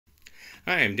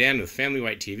Hi, I'm Dan with Family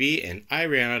White TV, and I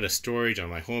ran out of storage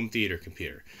on my home theater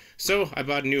computer. So I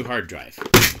bought a new hard drive.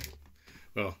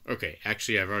 Well, okay,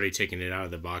 actually I've already taken it out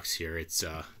of the box here. It's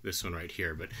this one right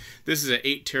here, but this is an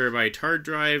 8 terabyte hard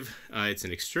drive. It's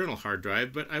an external hard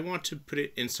drive, but I want to put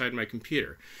it inside my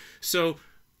computer. So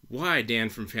why, Dan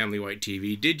from Family White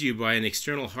TV, did you buy an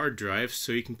external hard drive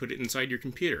so you can put it inside your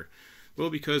computer? Well,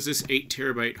 because this 8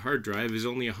 terabyte hard drive is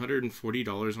only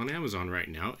 $140 on Amazon right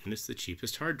now, and it's the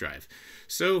cheapest hard drive.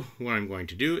 So what I'm going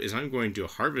to do is I'm going to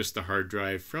harvest the hard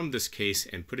drive from this case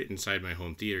and put it inside my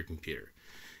home theater computer.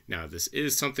 Now, this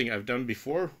is something I've done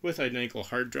before with identical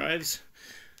hard drives,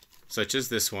 such as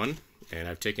this one, and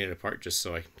I've taken it apart just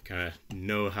so I kind of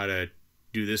know how to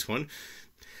do this one.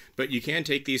 But you can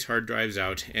take these hard drives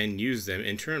out and use them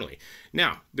internally.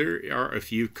 Now, there are a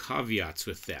few caveats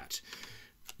with that.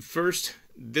 First,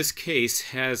 this case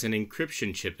has an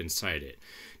encryption chip inside it.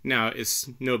 Now, it's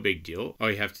no big deal. All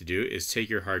you have to do is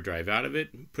take your hard drive out of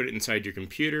it, put it inside your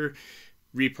computer,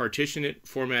 repartition it,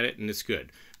 format it, and it's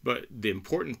good. But the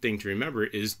important thing to remember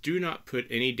is do not put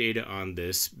any data on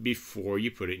this before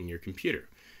you put it in your computer.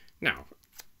 Now,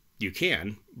 you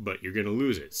can, but you're going to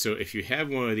lose it. So if you have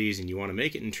one of these and you want to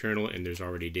make it internal and there's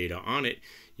already data on it,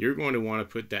 you're going to want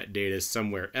to put that data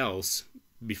somewhere else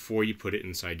before you put it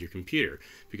inside your computer,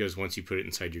 because once you put it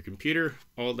inside your computer,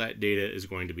 all that data is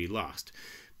going to be lost.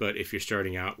 But if you're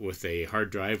starting out with a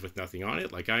hard drive with nothing on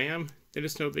it, like I am, then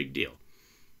it's no big deal.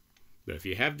 But if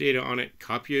you have data on it,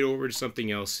 copy it over to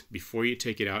something else before you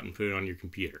take it out and put it on your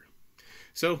computer.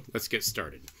 So let's get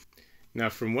started. Now,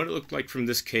 from what it looked like from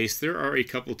this case, there are a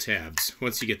couple tabs.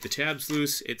 Once you get the tabs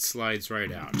loose, it slides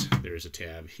right out. There's a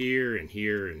tab here and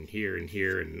here and here and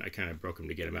here, and I kind of broke them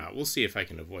to get them out. We'll see if I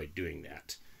can avoid doing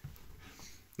that.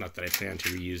 Not that I plan to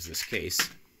reuse this case.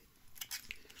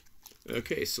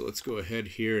 Okay, so let's go ahead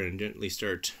here and gently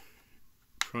start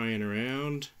prying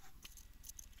around.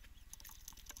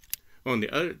 Oh, and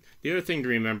the other thing to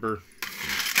remember,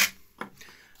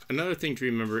 another thing to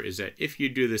remember is that if you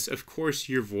do this, of course,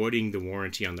 you're voiding the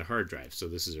warranty on the hard drive. So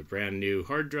this is a brand new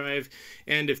hard drive,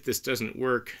 and if this doesn't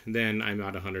work, then I'm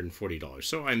out $140.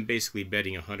 So I'm basically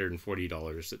betting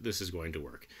 $140 that this is going to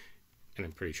work, and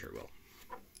I'm pretty sure it will.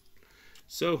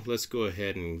 So let's go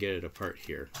ahead and get it apart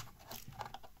here.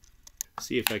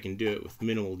 See if I can do it with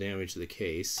minimal damage to the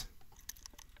case.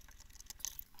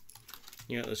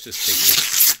 Yeah, let's just take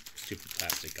this stupid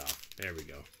plastic off. There we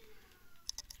go.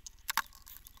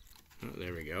 Oh,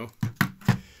 there we go.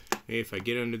 Hey, if I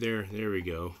get under there, there we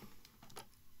go.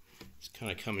 It's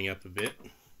kind of coming up a bit.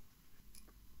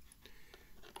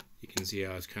 You can see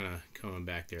how it's kind of coming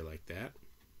back there like that.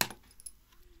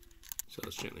 So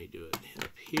let's gently do it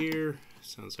up here.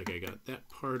 Sounds like I got that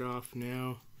part off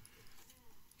now.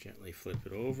 Gently flip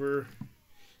it over.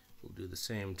 We'll do the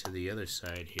same to the other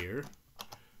side here.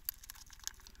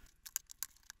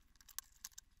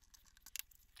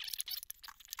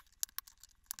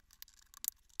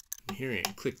 Hearing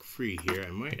it click free here, I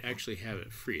might actually have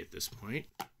it free at this point.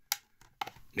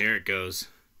 There it goes.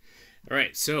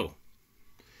 Alright, so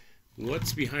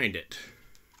what's behind it?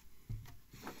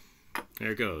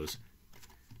 There it goes.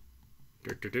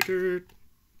 And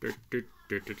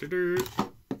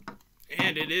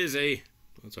it is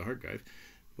it's a hard drive.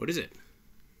 What is it?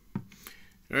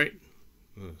 Alright,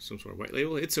 some sort of white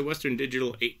label. It's a Western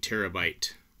Digital 8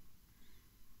 terabyte.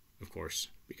 Of course,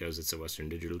 because it's a Western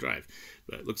Digital drive.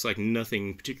 But it looks like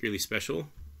nothing particularly special.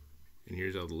 And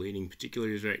here's all the leading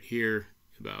particulars right here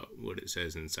about what it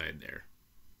says inside there.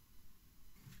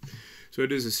 So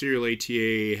it is a serial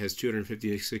ATA, has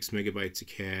 256 megabytes of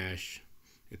cache,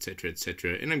 etc.,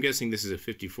 etc. And I'm guessing this is a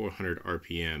 5400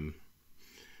 RPM.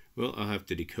 Well, I'll have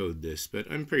to decode this, but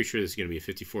I'm pretty sure this is going to be a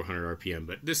 5400 RPM.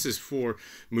 But this is for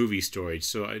movie storage,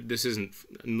 so I'm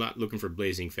not looking for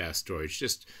blazing fast storage,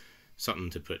 just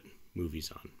something to put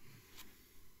movies on.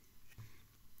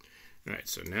 Alright,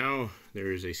 so now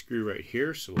there is a screw right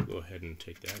here, so we'll go ahead and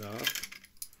take that off.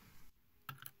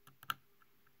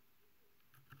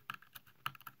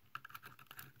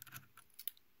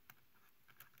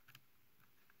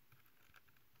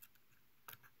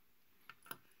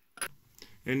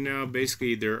 And now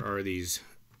basically there are these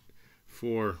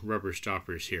 4 rubber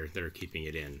stoppers here that are keeping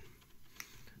it in.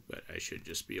 But I should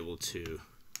just be able to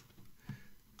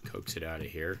coax it out of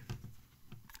here.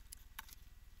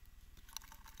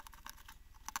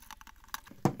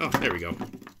 Oh, there we go.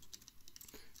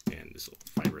 And this little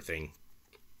fiber thing.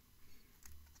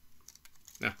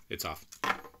 Ah, it's off.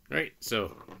 Alright,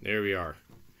 so there we are.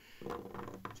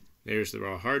 There's the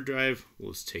raw hard drive.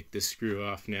 We'll just take this screw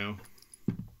off now.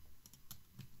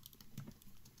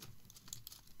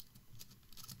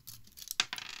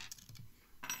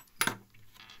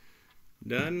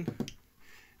 done.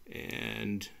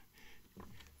 And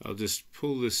I'll just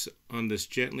pull this on this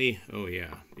gently. Oh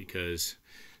yeah, because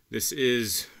this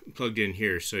is plugged in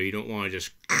here, so you don't want to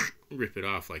just rip it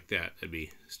off like that. That'd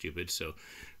be stupid. So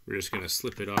we're just going to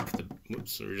slip it off the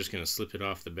we're just going to slip it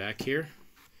off the back here.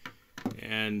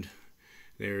 And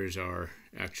there's our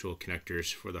actual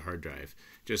connectors for the hard drive.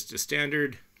 Just a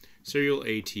standard serial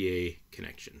ATA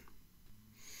connection.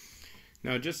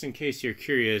 Now, just in case you're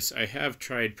curious, I have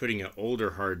tried putting an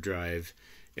older hard drive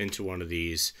into one of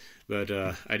these, but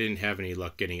I didn't have any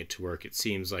luck getting it to work. It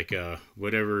seems like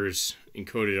whatever's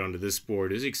encoded onto this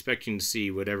board is expecting to see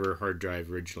whatever hard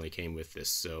drive originally came with this,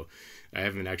 so I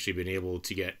haven't actually been able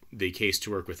to get the case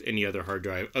to work with any other hard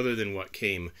drive other than what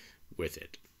came with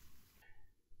it.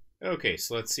 Okay,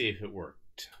 so let's see if it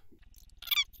worked.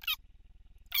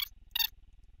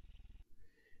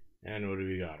 And what do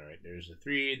we got? All right, there's a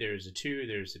 3, there's a 2,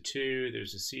 there's a 2,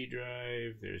 there's a C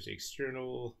drive, there's the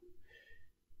external,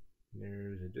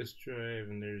 there's a disk drive,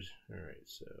 and there's, all right,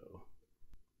 so,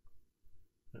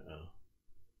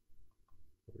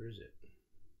 where is it?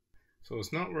 So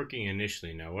it's not working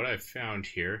initially. Now what I've found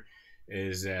here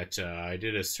is that I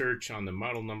did a search on the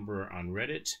model number on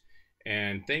Reddit,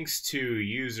 and thanks to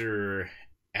user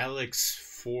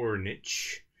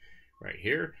Alex4Niche right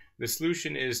here, the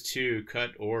solution is to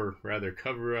cut, or rather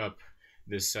cover up,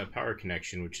 this power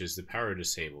connection, which is the power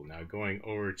disable. Now going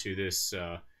over to this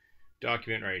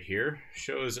document right here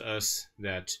shows us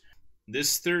that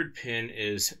this third pin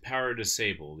is power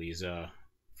disable. These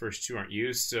first two aren't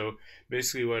used, so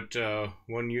basically what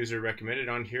one user recommended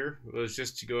on here was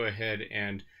just to go ahead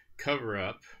and cover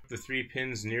up the 3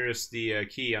 pins nearest the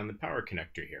key on the power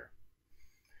connector here.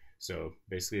 So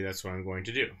basically that's what I'm going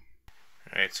to do.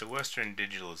 Alright, so Western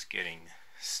Digital is getting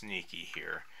sneaky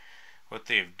here. What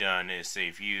they've done is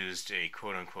they've used a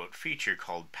quote-unquote feature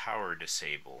called Power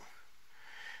Disable,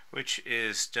 which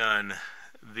is done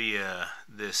via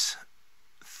this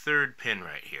third pin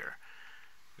right here.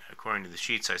 Now, according to the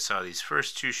sheets I saw, these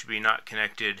first 2 should be not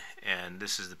connected, and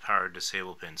this is the Power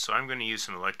Disable pin. So I'm going to use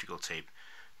some electrical tape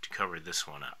to cover this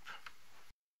one up.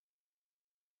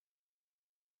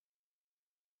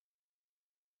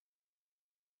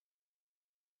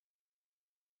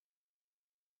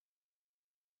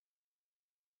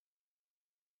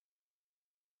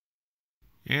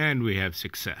 And we have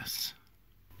success.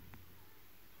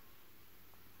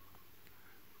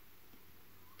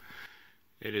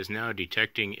 It is now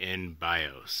detecting in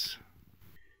BIOS.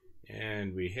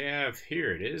 And we have,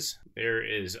 here it is. There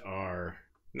is our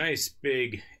nice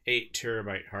big 8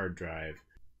 terabyte hard drive.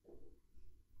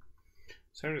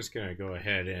 So I'm just going to go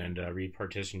ahead and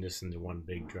repartition this into one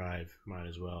big drive. Might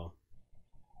as well.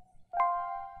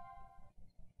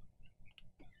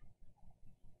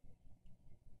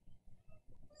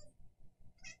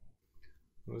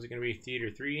 Was it going to be Theater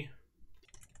 3?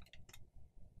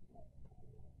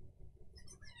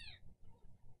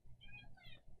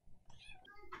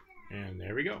 And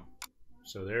there we go.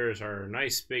 So there's our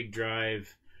nice big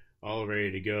drive, all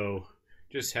ready to go.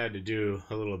 Just had to do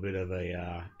a little bit of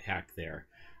a hack there.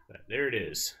 But there it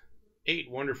is.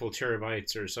 8 wonderful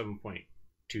terabytes, or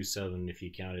 7.27 if you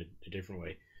count it a different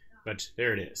way. But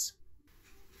there it is.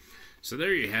 So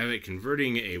there you have it,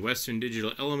 converting a Western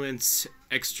Digital Elements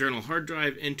external hard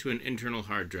drive into an internal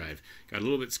hard drive. Got a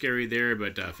little bit scary there,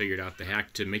 but figured out the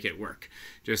hack to make it work.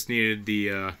 Just needed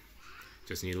a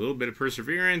little bit of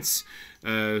perseverance,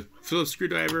 Phillips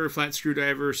screwdriver, flat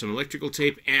screwdriver, some electrical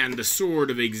tape, and the sword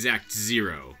of exact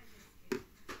 0.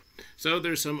 So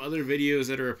there's some other videos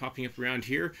that are popping up around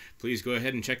here. Please go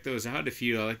ahead and check those out. If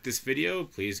you like this video,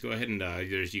 please go ahead and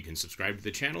you can subscribe to the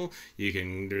channel.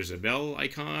 There's a bell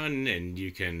icon, and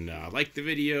you can like the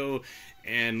video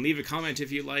and leave a comment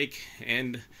if you like.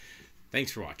 And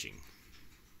thanks for watching.